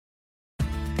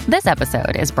This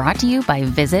episode is brought to you by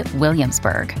Visit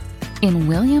Williamsburg. In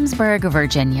Williamsburg,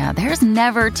 Virginia, there's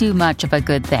never too much of a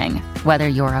good thing. Whether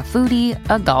you're a foodie,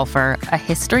 a golfer, a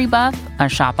history buff, a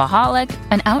shopaholic,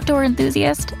 an outdoor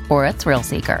enthusiast, or a thrill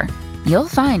seeker, you'll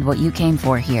find what you came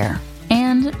for here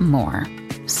and more.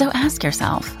 So ask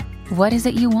yourself, what is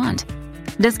it you want?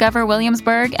 Discover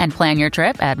Williamsburg and plan your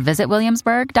trip at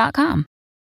visitwilliamsburg.com.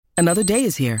 Another day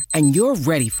is here, and you're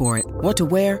ready for it. What to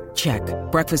wear? Check.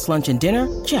 Breakfast, lunch, and dinner?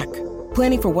 Check.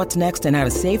 Planning for what's next and how to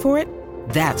save for it?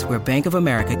 That's where Bank of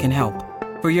America can help.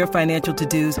 For your financial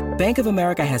to-dos, Bank of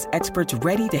America has experts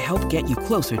ready to help get you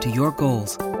closer to your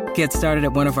goals. Get started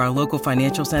at one of our local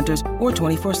financial centers or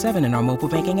 24/7 in our mobile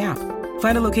banking app.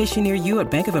 Find a location near you at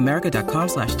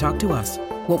bankofamerica.com/talktous.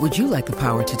 What would you like the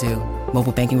power to do?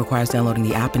 Mobile banking requires downloading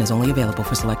the app and is only available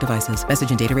for select devices. Message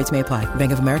and data rates may apply.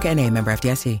 Bank of America N.A., member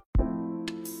FDIC.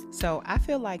 So I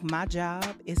feel like my job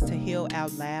is to heal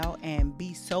out loud and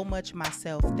be so much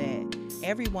myself that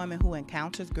every woman who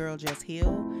encounters Girl Just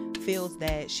Heal feels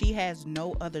that she has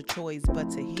no other choice but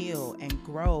to heal and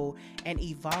grow and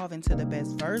evolve into the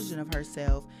best version of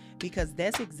herself, because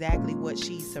that's exactly what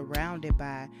she's surrounded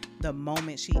by the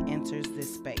moment she enters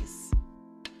this space.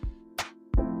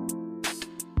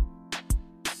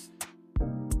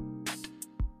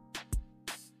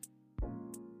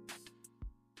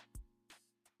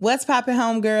 What's poppin',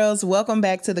 homegirls? Welcome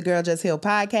back to the Girl Just Heal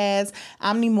podcast.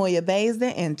 I'm Nemoya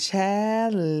Baisden, and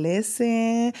child,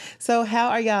 listen. So how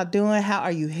are y'all doing? How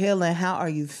are you healing? How are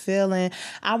you feeling?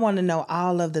 I want to know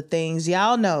all of the things.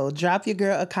 Y'all know, drop your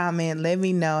girl a comment. Let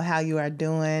me know how you are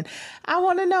doing. I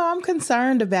want to know. I'm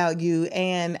concerned about you,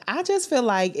 and I just feel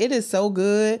like it is so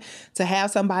good to have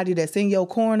somebody that's in your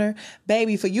corner.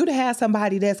 Baby, for you to have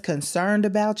somebody that's concerned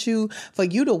about you, for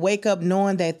you to wake up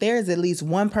knowing that there's at least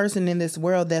one person in this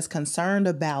world that's concerned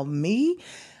about me.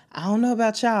 I don't know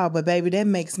about y'all, but baby, that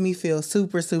makes me feel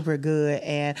super, super good.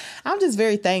 And I'm just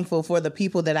very thankful for the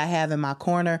people that I have in my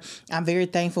corner. I'm very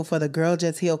thankful for the Girl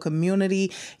Just Heal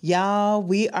community. Y'all,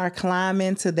 we are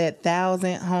climbing to that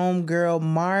 1,000 homegirl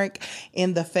mark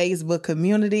in the Facebook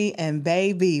community. And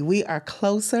baby, we are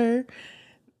closer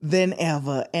than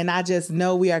ever. And I just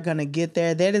know we are going to get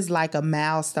there. That is like a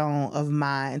milestone of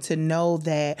mine, to know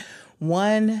that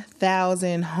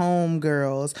 1,000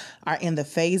 homegirls are in the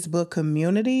Facebook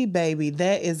community, baby.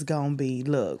 That is going to be,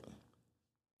 look,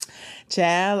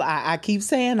 child, I keep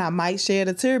saying I might shed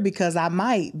a tear, because I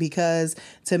might, because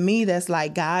to me, that's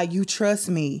like, God, you trust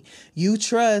me. You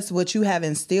trust what you have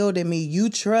instilled in me. You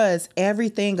trust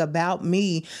everything about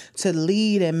me to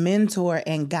lead and mentor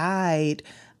and guide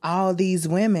all these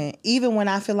women. Even when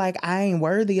I feel like I ain't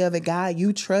worthy of it, God,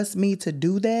 you trust me to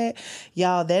do that.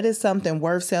 Y'all, that is something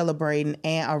worth celebrating.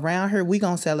 And around here, we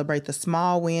gonna celebrate the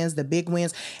small wins, the big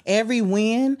wins. Every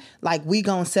win, like, we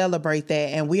gonna celebrate that,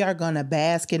 and we are gonna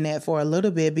bask in that for a little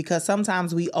bit, because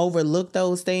sometimes we overlook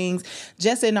those things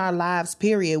just in our lives,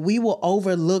 period. We will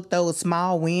overlook those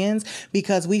small wins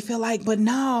because we feel like, but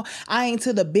no, I ain't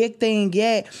to the big thing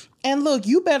yet. And look,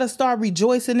 you better start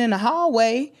rejoicing in the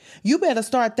hallway. You better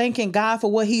start thanking God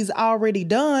for what he's already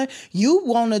done. You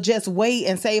want to just wait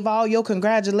and save all your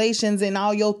congratulations and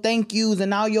all your thank yous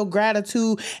and all your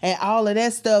gratitude and all of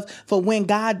that stuff for when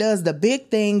God does the big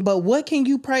thing. But what can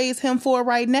you praise him for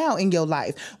right now in your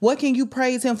life? What can you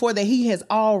praise him for that he has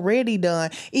already done?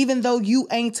 Even though you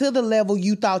ain't to the level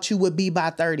you thought you would be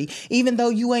by 30, even though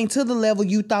you ain't to the level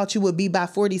you thought you would be by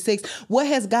 46, what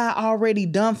has God already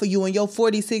done for you in your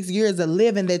 46 years of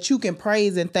living that you can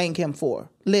praise and thank him for?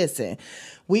 Listen,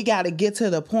 we got to get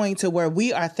to the point to where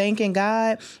we are thanking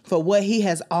God for what he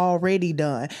has already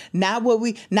done. Not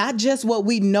just what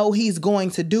we know he's going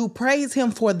to do. Praise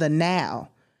him for the now.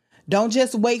 Don't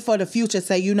just wait for the future.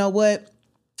 Say, you know what?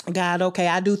 God, okay,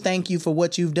 I do thank you for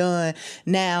what you've done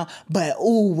now, but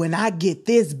when I get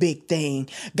this big thing,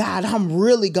 God, I'm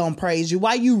really going to praise you.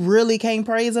 Why you really can't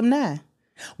praise him now?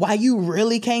 Why you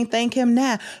really can't thank him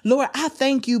now? Lord, I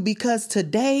thank you because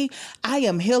today I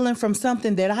am healing from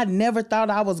something that I never thought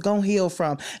I was going to heal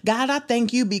from. God, I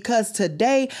thank you because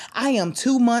today I am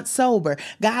 2 months sober.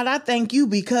 God, I thank you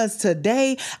because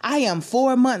today I am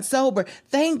 4 months sober.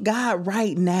 Thank God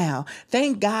right now.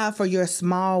 Thank God for your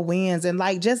small wins, and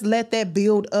just let that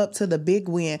build up to the big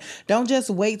win. Don't just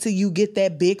wait till you get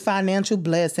that big financial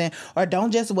blessing, or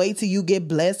don't just wait till you get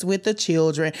blessed with the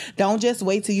children. Don't just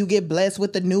wait till you get blessed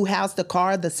with the new house, the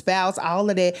car, the spouse, all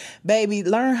of that. Baby,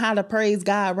 learn how to praise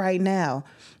God right now.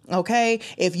 Okay.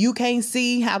 If you can't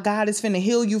see how God is finna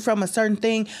heal you from a certain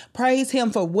thing, praise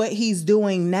him for what he's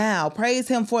doing now. Praise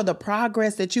him for the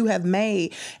progress that you have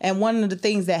made. And one of the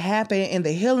things that happened in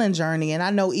the healing journey, and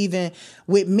I know even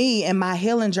with me and my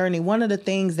healing journey, one of the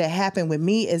things that happened with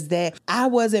me is that I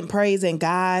wasn't praising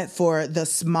God for the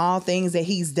small things that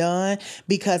he's done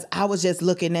because I was just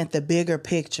looking at the bigger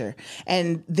picture.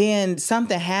 And then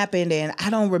something happened, and I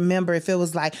don't remember if it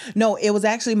was no, it was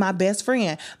actually my best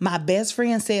friend. My best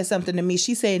friend said something to me.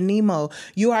 She said, Nemo,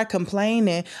 you are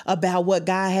complaining about what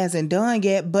God hasn't done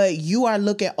yet, but you are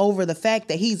looking over the fact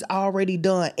that he's already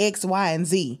done X, Y, and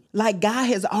Z. Like, God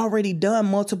has already done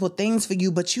multiple things for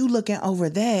you, but you looking over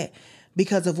that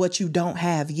because of what you don't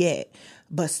have yet.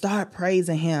 But start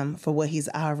praising him for what he's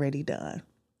already done.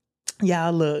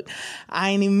 Y'all, look, I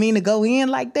ain't even mean to go in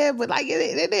like that, but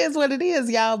it is what it is,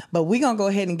 y'all. But we're going to go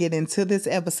ahead and get into this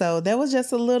episode. That was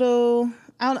just a little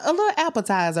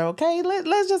appetizer, okay?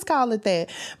 Let's just call it that.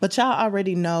 But y'all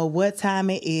already know what time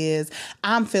it is.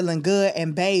 I'm feeling good,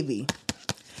 and baby,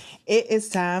 it is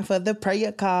time for the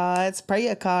prayer cards.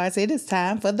 Prayer cards. It is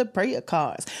time for the prayer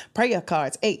cards. Prayer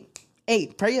cards.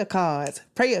 8. Prayer cards.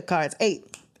 Prayer cards. 8.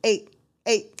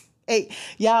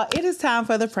 Y'all, it is time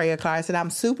for the prayer cards, and I'm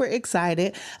super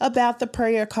excited about the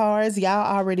prayer cards.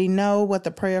 Y'all already know what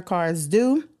the prayer cards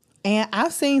do. And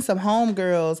I've seen some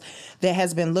homegirls that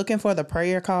has been looking for the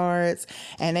prayer cards,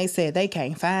 and they said they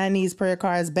can't find these prayer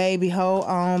cards. Baby, hold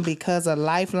on, because a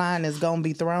lifeline is going to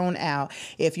be thrown out.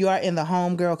 If you are in the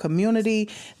homegirl community,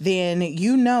 then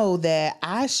you know that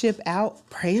I ship out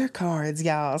prayer cards,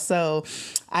 y'all. So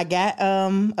I got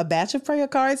a batch of prayer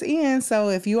cards in. So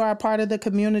if you are a part of the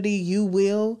community, you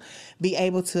will be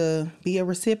able to be a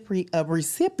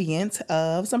recipient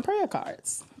of some prayer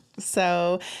cards.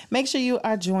 So make sure you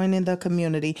are joining the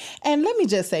community. And let me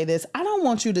just say this. I don't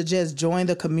want you to just join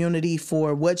the community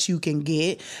for what you can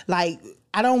get. I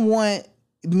don't want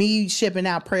me shipping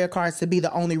out prayer cards to be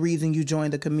the only reason you join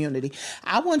the community.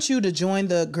 I want you to join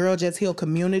the Girl Just Heal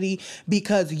community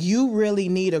because you really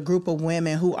need a group of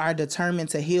women who are determined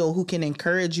to heal, who can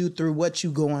encourage you through what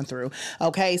you're going through.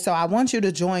 Okay, so I want you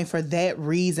to join for that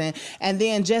reason. And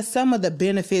then just some of the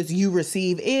benefits you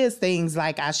receive is things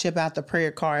like I ship out the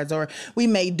prayer cards, or we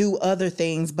may do other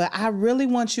things. But I really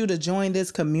want you to join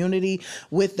this community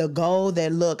with the goal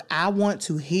that, look, I want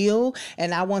to heal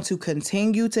and I want to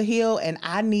continue to heal, and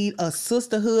I need a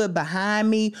sisterhood behind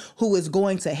me who is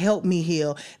going to help me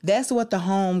heal. That's what the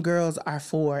home girls are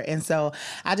for. And so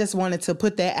I just wanted to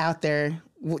put that out there,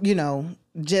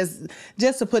 just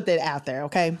to put that out there.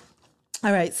 Okay.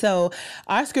 All right, so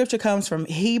our scripture comes from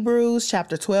Hebrews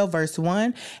chapter 12, verse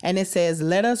 1, and it says,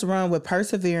 let us run with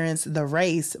perseverance the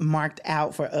race marked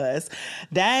out for us.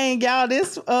 Dang, y'all,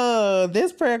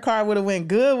 this prayer card would have went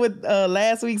good with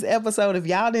last week's episode. If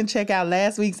y'all didn't check out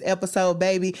last week's episode,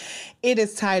 baby, it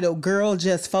is titled, Girl,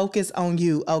 Just Focus on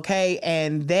You, okay?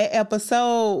 And that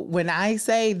episode, when I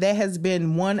say that has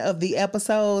been one of the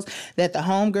episodes that the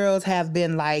homegirls have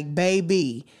been like,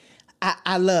 baby,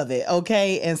 I love it.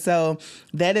 Okay. And so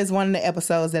that is one of the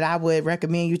episodes that I would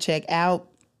recommend you check out.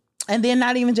 And then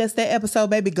not even just that episode,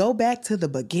 baby, go back to the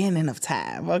beginning of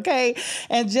time, okay?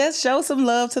 And just show some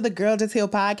love to the Girl Just Heal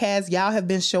podcast. Y'all have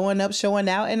been showing up, showing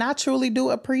out, and I truly do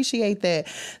appreciate that.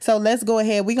 So let's go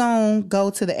ahead. We're going to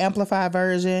go to the Amplified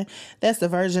version. That's the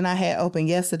version I had open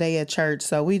yesterday at church.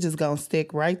 So we just going to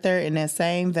stick right there in that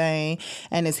same vein.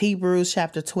 And it's Hebrews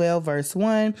chapter 12, verse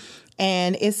 1.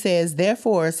 And it says,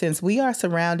 therefore, since we are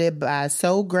surrounded by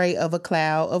so great of a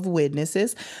cloud of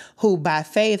witnesses who by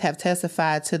faith have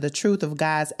testified to the truth of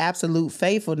God's absolute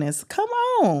faithfulness, come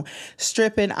on,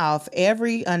 stripping off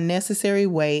every unnecessary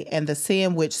weight and the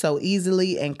sin which so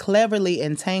easily and cleverly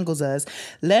entangles us,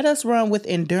 let us run with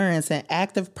endurance and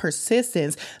active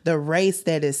persistence the race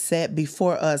that is set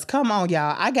before us. Come on,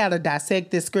 y'all. I got to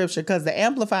dissect this scripture because the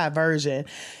Amplified version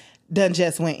done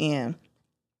just went in.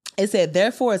 It said,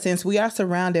 therefore, since we are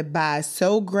surrounded by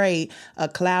so great a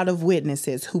cloud of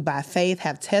witnesses who by faith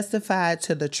have testified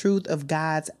to the truth of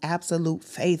God's absolute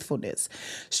faithfulness,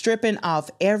 stripping off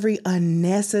every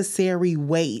unnecessary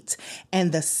weight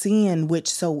and the sin which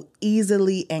so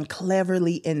easily and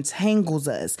cleverly entangles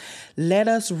us, let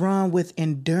us run with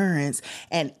endurance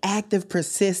and active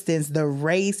persistence the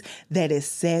race that is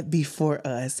set before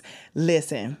us.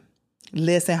 Listen,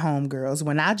 homegirls,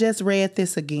 when I just read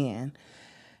this again,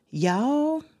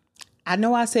 y'all, I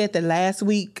know I said that last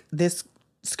week this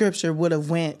scripture would have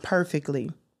went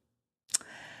perfectly.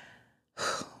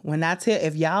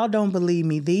 If y'all don't believe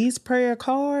me, these prayer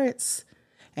cards,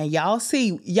 and y'all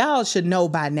should know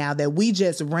by now that we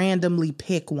just randomly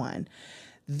pick one.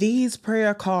 These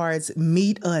prayer cards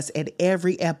meet us at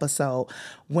every episode.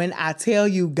 when I tell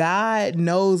you God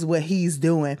knows what he's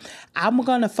doing, I'm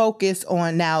going to focus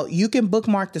on, now you can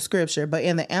bookmark the scripture, but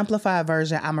in the Amplified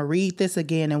version, I'm going to read this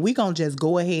again and we're going to just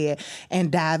go ahead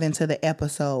and dive into the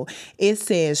episode. It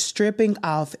says, stripping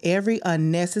off every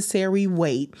unnecessary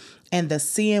weight and the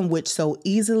sin which so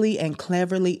easily and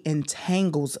cleverly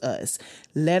entangles us.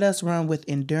 Let us run with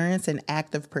endurance and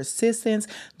active persistence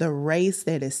the race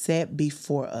that is set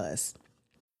before us.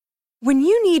 When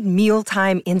you need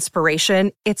mealtime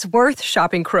inspiration, it's worth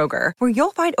shopping Kroger, where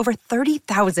you'll find over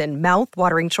 30,000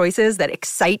 mouth-watering choices that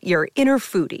excite your inner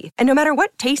foodie. And no matter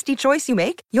what tasty choice you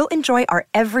make, you'll enjoy our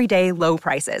everyday low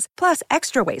prices, plus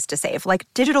extra ways to save, like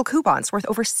digital coupons worth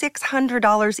over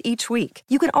 $600 each week.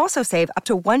 You can also save up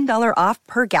to $1 off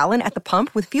per gallon at the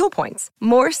pump with fuel points.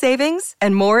 More savings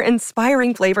and more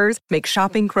inspiring flavors make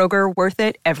shopping Kroger worth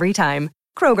it every time.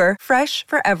 Kroger, fresh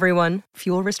for everyone.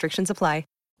 Fuel restrictions apply.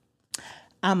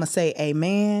 I'm going to say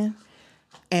amen,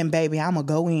 and baby, I'm going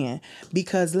to go in,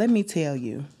 because let me tell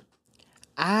you,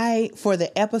 for the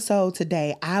episode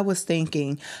today, I was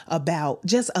thinking about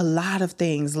just a lot of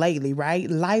things lately, right?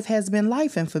 Life has been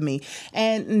lifing for me,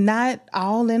 and not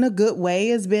all in a good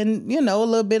way. It's been, a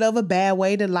little bit of a bad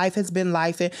way that life has been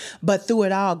lifing, but through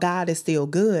it all, God is still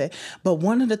good. But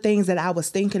one of the things that I was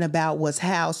thinking about was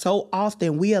how so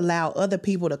often we allow other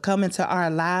people to come into our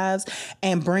lives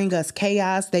and bring us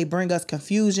chaos. They bring us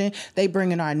confusion. They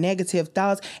bring in our negative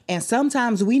thoughts. And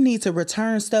sometimes we need to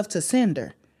return stuff to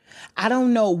sender. I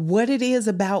don't know what it is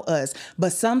about us,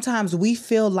 but sometimes we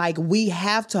feel like we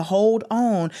have to hold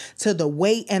on to the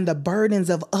weight and the burdens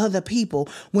of other people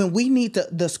when we need to.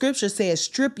 The scripture says,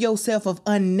 strip yourself of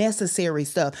unnecessary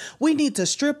stuff. We need to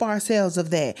strip ourselves of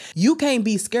that. You can't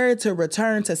be scared to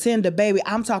return to sender, baby.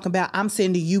 I'm talking about, I'm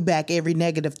sending you back every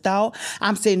negative thought.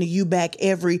 I'm sending you back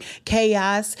every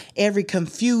chaos, every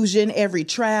confusion, every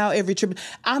trial, every trip.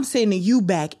 I'm sending you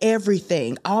back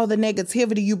everything. All the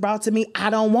negativity you brought to me, I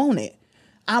don't want it.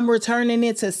 I'm returning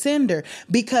it to sender,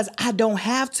 because I don't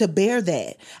have to bear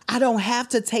that. I don't have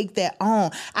to take that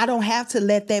on. I don't have to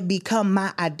let that become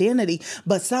my identity.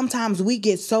 But sometimes we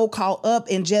get so caught up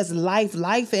in just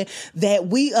lifing that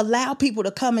we allow people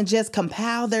to come and just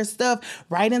compile their stuff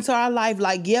right into our life.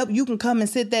 Like, yep, you can come and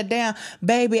sit that down.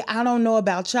 Baby, I don't know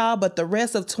about y'all, but the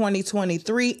rest of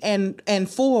 2023 and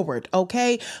forward,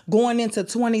 okay? Going into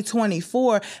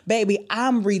 2024, baby,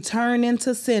 I'm returning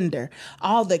to sender.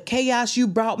 All the chaos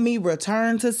you brought me,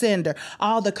 return to sender.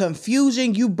 All the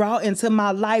confusion you brought into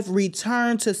my life,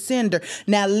 return to sender.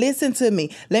 Now listen to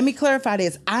me. Let me clarify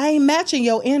this. I ain't matching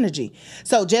your energy.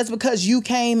 So just because you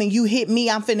came and you hit me,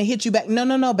 I'm finna hit you back.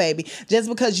 No, baby. Just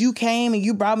because you came and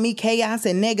you brought me chaos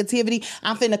and negativity,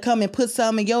 I'm finna come and put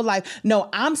some in your life. No,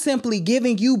 I'm simply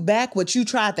giving you back what you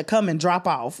tried to come and drop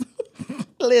off.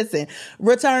 Listen,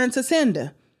 return to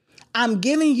sender. I'm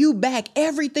giving you back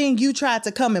everything you tried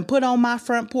to come and put on my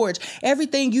front porch,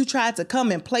 everything you tried to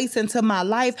come and place into my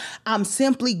life. I'm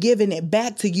simply giving it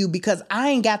back to you because I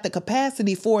ain't got the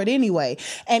capacity for it anyway.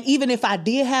 And even if I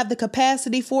did have the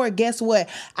capacity for it, guess what?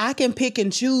 I can pick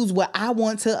and choose what I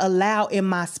want to allow in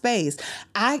my space.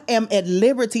 I am at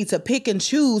liberty to pick and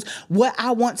choose what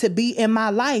I want to be in my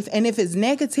life. And if it's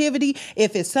negativity,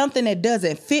 if it's something that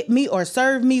doesn't fit me or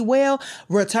serve me well,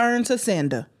 return to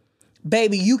sender.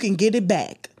 Baby, you can get it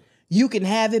back. You can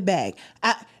have it back.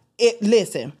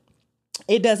 Listen,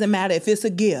 it doesn't matter if it's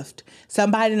a gift.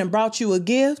 Somebody done brought you a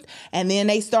gift and then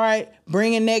they start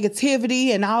bringing negativity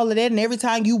and all of that. And every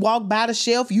time you walk by the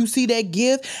shelf, you see that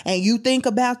gift and you think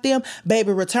about them.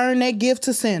 Baby, return that gift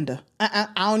to sender. I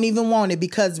don't even want it,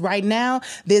 because right now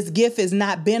this gift is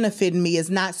not benefiting me.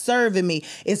 It's not serving me.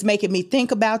 It's making me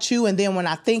think about you. And then when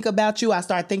I think about you, I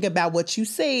start thinking about what you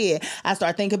said. I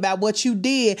start thinking about what you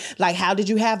did. Like, how did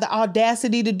you have the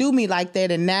audacity to do me like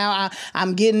that? And now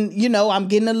I'm getting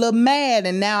a little mad.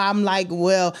 And now I'm like,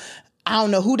 well, I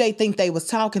don't know who they think they was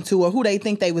talking to or who they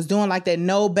think they was doing like that.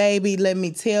 No, baby, let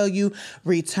me tell you,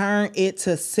 return it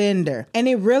to sender. And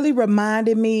it really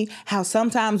reminded me how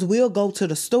sometimes we'll go to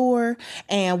the store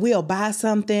and we'll buy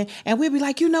something and we'll be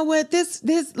like, you know what, this,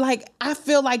 like, I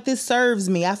feel like this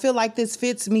serves me. I feel like this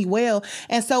fits me well.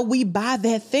 And so we buy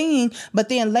that thing, but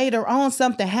then later on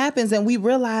something happens and we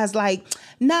realize like,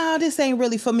 nah, this ain't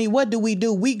really for me. What do?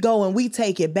 We go and we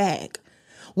take it back.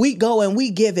 We go and we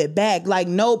give it back. Like,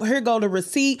 nope, here go the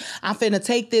receipt. I'm finna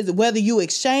take this, whether you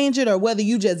exchange it or whether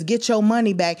you just get your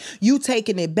money back, you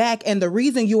taking it back. And the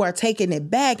reason you are taking it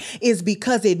back is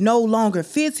because it no longer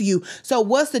fits you. So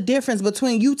what's the difference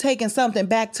between you taking something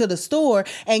back to the store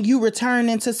and you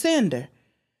returning to sender?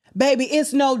 Baby,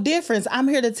 it's no difference. I'm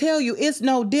here to tell you it's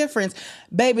no difference.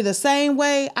 Baby, the same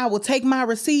way I will take my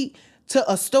receipt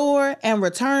to a store and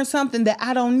return something that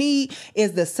I don't need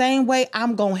is the same way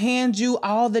I'm going to hand you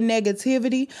all the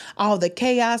negativity, all the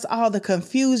chaos, all the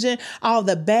confusion, all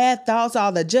the bad thoughts,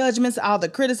 all the judgments, all the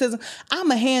criticism. I'm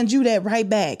going to hand you that right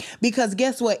back, because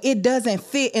guess what? It doesn't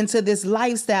fit into this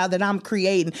lifestyle that I'm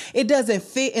creating. It doesn't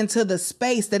fit into the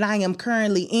space that I am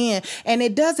currently in, and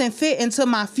it doesn't fit into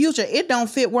my future. It don't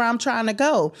fit where I'm trying to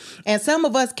go. And some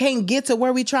of us can't get to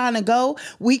where we're trying to go.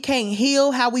 We can't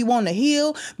heal how we want to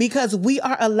heal because we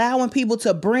are allowing people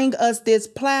to bring us this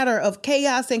platter of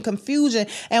chaos and confusion,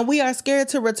 and we are scared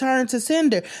to return to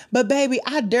sender. But baby,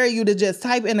 I dare you to just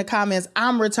type in the comments,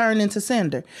 I'm returning to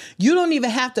sender. You don't even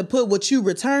have to put what you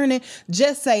returning.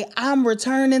 Just say, I'm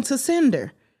returning to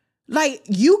sender. Like,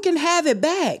 you can have it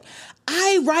back.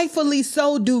 I rightfully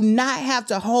so do not have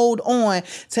to hold on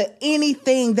to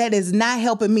anything that is not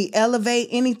helping me elevate,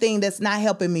 anything that's not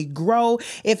helping me grow,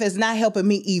 if it's not helping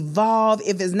me evolve,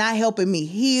 if it's not helping me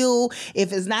heal,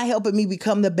 if it's not helping me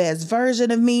become the best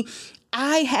version of me.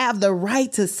 I have the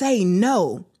right to say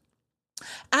no.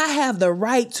 I have the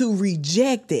right to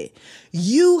reject it.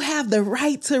 You have the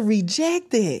right to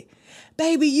reject it.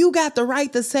 Baby, you got the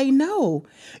right to say no.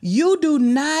 You do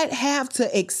not have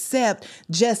to accept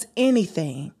just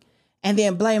anything and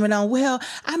then blame it on, well,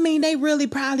 I mean, they really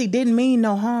probably didn't mean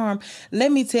no harm.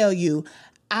 Let me tell you,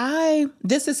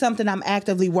 this is something I'm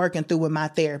actively working through with my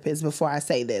therapist before I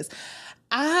say this.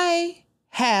 I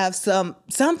have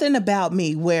something about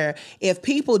me where if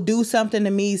people do something to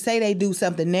me, say they do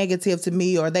something negative to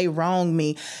me or they wrong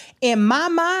me, in my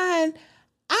mind,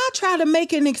 I try to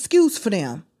make an excuse for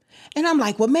them. And I'm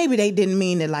like, well, maybe they didn't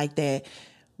mean it like that.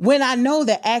 When I know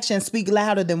that actions speak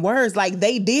louder than words, like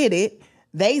they did it,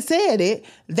 they said it,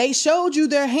 they showed you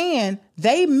their hand,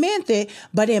 they meant it.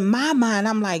 But in my mind,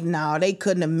 I'm like, no, they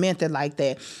couldn't have meant it like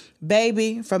that.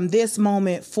 Baby, from this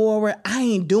moment forward, I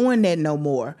ain't doing that no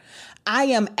more. I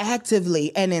am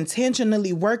actively and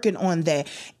intentionally working on that.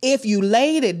 If you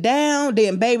laid it down,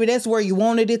 then baby, that's where you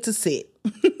wanted it to sit.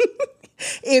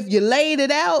 If you laid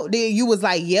it out, then you was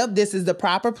like, yep, this is the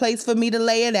proper place for me to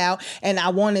lay it out. And I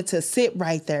wanted to sit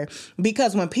right there.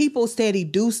 Because when people steady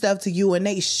do stuff to you and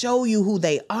they show you who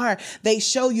they are, they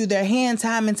show you their hand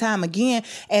time and time again.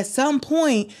 At some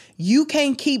point, you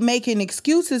can't keep making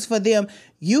excuses for them.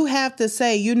 You have to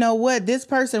say, you know what? This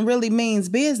person really means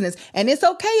business. And it's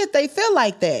okay if they feel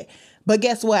like that. But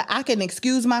guess what? I can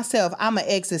excuse myself. I'm going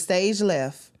to exit stage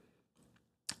left.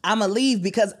 I'm going to leave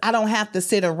because I don't have to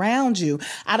sit around you.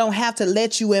 I don't have to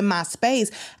let you in my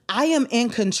space. I am in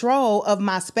control of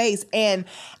my space. And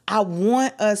I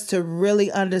want us to really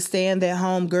understand that,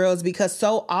 homegirls, because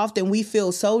so often we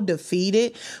feel so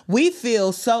defeated. We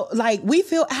feel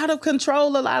out of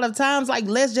control a lot of times. Like,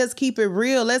 let's just keep it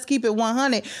real. Let's keep it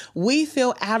 100. We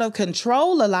feel out of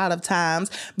control a lot of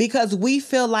times because we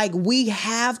feel like we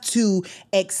have to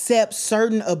accept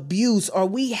certain abuse or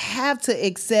we have to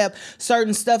accept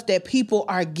certain stuff that people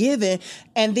are giving.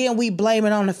 And then we blame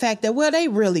it on the fact that, well, they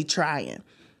really trying.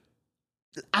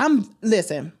 I'm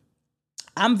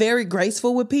very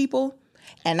graceful with people,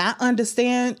 and I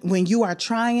understand when you are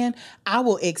trying, I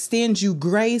will extend you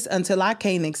grace until I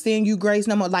can't extend you grace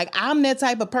no more. Like, I'm that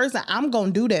type of person. I'm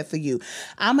going to do that for you.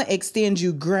 I'm going to extend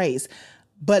you grace.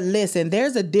 But listen,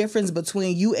 there's a difference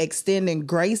between you extending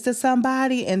grace to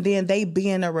somebody and then they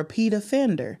being a repeat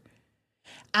offender.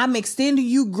 I'm extending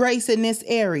you grace in this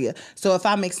area. So if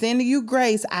I'm extending you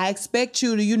grace, I expect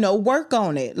you to, work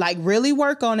on it. Like, really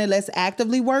work on it. Let's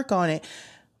actively work on it.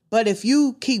 But if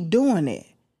you keep doing it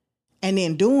and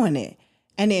then doing it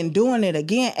and then doing it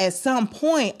again, at some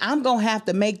point, I'm going to have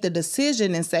to make the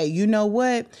decision and say, you know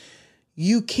what?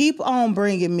 You keep on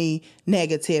bringing me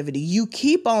negativity. You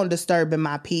keep on disturbing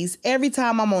my peace. Every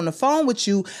time I'm on the phone with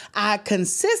you, I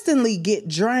consistently get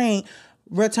drained.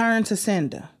 Return to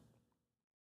sender.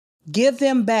 Give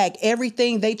them back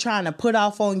everything they trying to put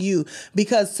off on you,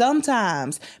 because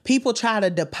sometimes people try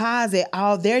to deposit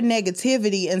all their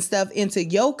negativity and stuff into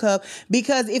your cup.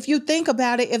 Because if you think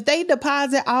about it, if they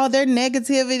deposit all their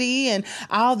negativity and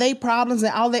all their problems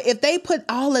and all that, if they put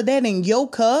all of that in your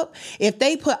cup, if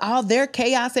they put all their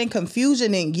chaos and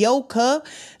confusion in your cup,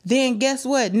 then guess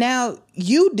what? Now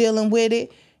you dealing with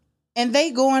it and they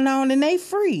going on and they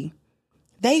free.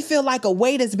 They feel like a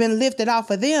weight has been lifted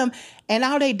off of them, and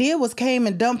all they did was came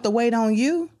and dumped the weight on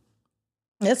you.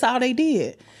 That's all they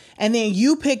did. And then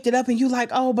you picked it up and you like,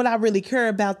 oh, but I really care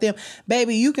about them.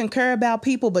 Baby, you can care about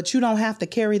people, but you don't have to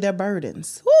carry their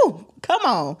burdens. Woo, come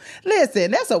on.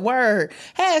 Listen, that's a word.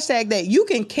 Hashtag that. You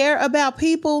can care about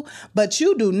people, but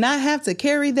you do not have to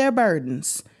carry their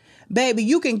burdens. baby,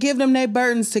 you can give them their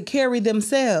burdens to carry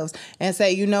themselves and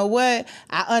say, you know what?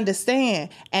 I understand.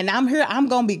 And I'm here. I'm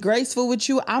going to be graceful with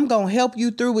you. I'm going to help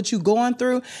you through what you're going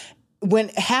through.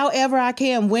 However I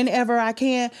can, whenever I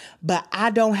can, but I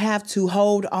don't have to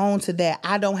hold on to that.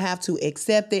 I don't have to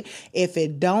accept it. If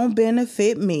it don't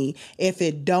benefit me, if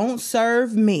it don't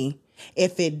serve me,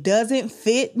 if it doesn't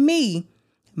fit me,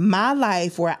 my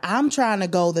life where I'm trying to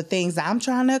go, the things I'm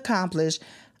trying to accomplish,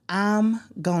 I'm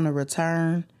going to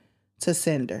return to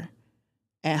sender.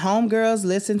 And homegirls,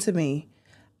 listen to me.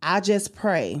 I just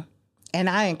pray and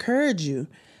I encourage you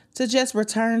to just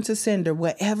return to sender,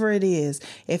 whatever it is.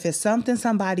 If it's something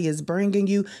somebody is bringing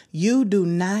you, you do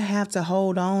not have to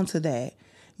hold on to that.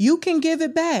 You can give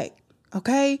it back,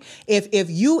 okay? If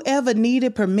you ever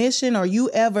needed permission or you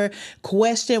ever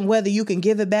question whether you can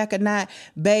give it back or not,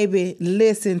 baby,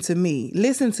 listen to me.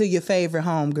 Listen to your favorite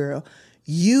homegirl.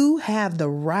 You have the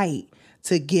right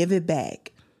to give it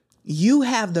back. You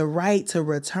have the right to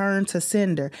return to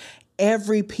sender.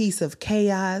 Every piece of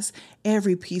chaos,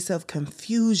 every piece of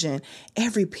confusion,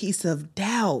 every piece of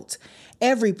doubt,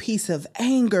 every piece of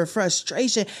anger,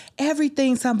 frustration,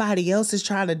 everything somebody else is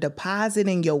trying to deposit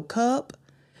in your cup,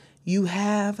 you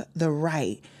have the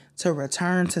right to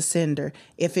return to sender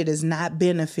if it is not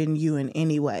benefiting you in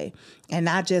any way. And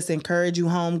I just encourage you,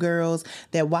 homegirls,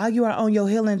 that while you are on your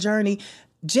healing journey,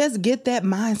 just get that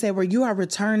mindset where you are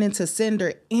returning to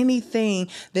sender anything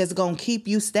that's going to keep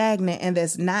you stagnant and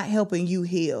that's not helping you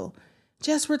heal.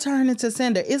 Just return it to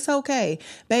sender. It's okay,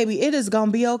 baby. It is going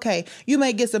to be okay. You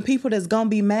may get some people that's going to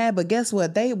be mad, but guess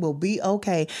what? They will be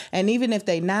okay. And even if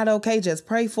they not okay, just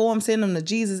pray for them. Send them to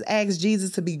Jesus. Ask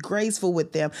Jesus to be graceful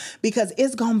with them because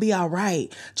it's going to be all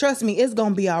right. Trust me, it's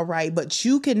going to be all right. But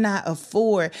you cannot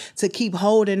afford to keep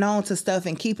holding on to stuff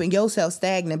and keeping yourself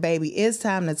stagnant, baby. It's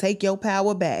time to take your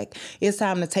power back. It's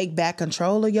time to take back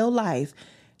control of your life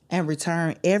and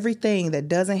return everything that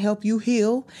doesn't help you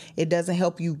heal. It doesn't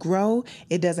help you grow.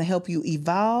 It doesn't help you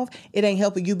evolve. It ain't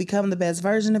helping you become the best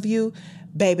version of you.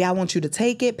 Baby, I want you to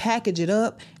take it, package it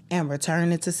up, and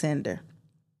return it to sender.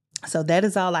 So that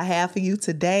is all I have for you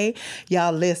today.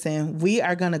 Y'all listen, we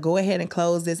are going to go ahead and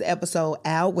close this episode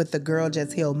out with the Girl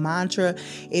Just Heal mantra.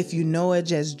 If you know it,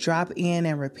 just drop in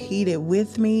and repeat it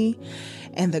with me.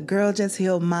 And the Girl Just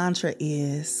Heal mantra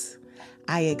is,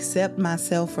 I accept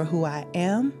myself for who I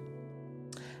am.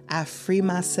 I free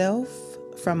myself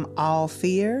from all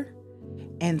fear.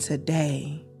 And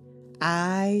today,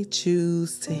 I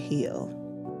choose to heal.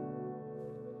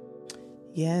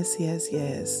 Yes, yes,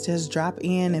 yes. Just drop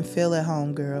in and feel at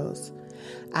home, girls.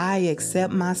 I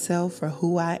accept myself for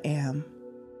who I am.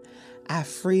 I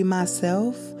free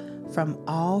myself from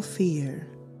all fear.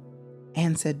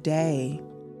 And today,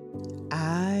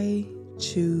 I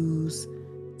choose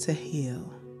to heal.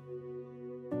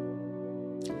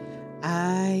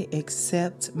 I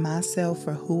accept myself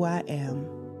for who I am.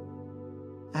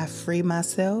 I free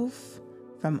myself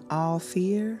from all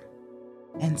fear.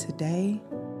 And today,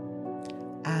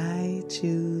 I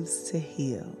choose to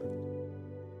heal.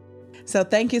 So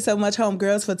thank you so much,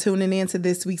 homegirls, for tuning in to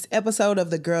this week's episode of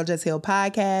the Girl Just Heal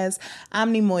podcast.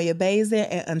 I'm Nemoya Basin,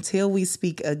 and until we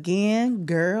speak again,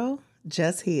 girl,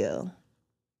 just heal.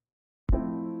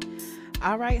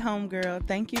 All right, homegirl,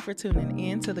 thank you for tuning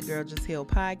in to the Girl Just Heal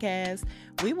podcast.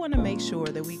 We want to make sure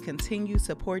that we continue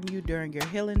supporting you during your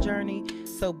healing journey,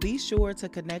 so be sure to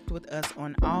connect with us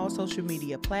on all social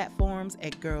media platforms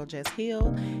at Girl Just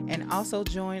Heal, and also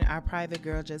join our private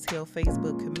Girl Just Heal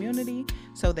Facebook community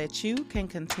so that you can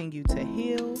continue to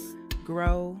heal,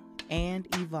 grow, and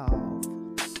evolve.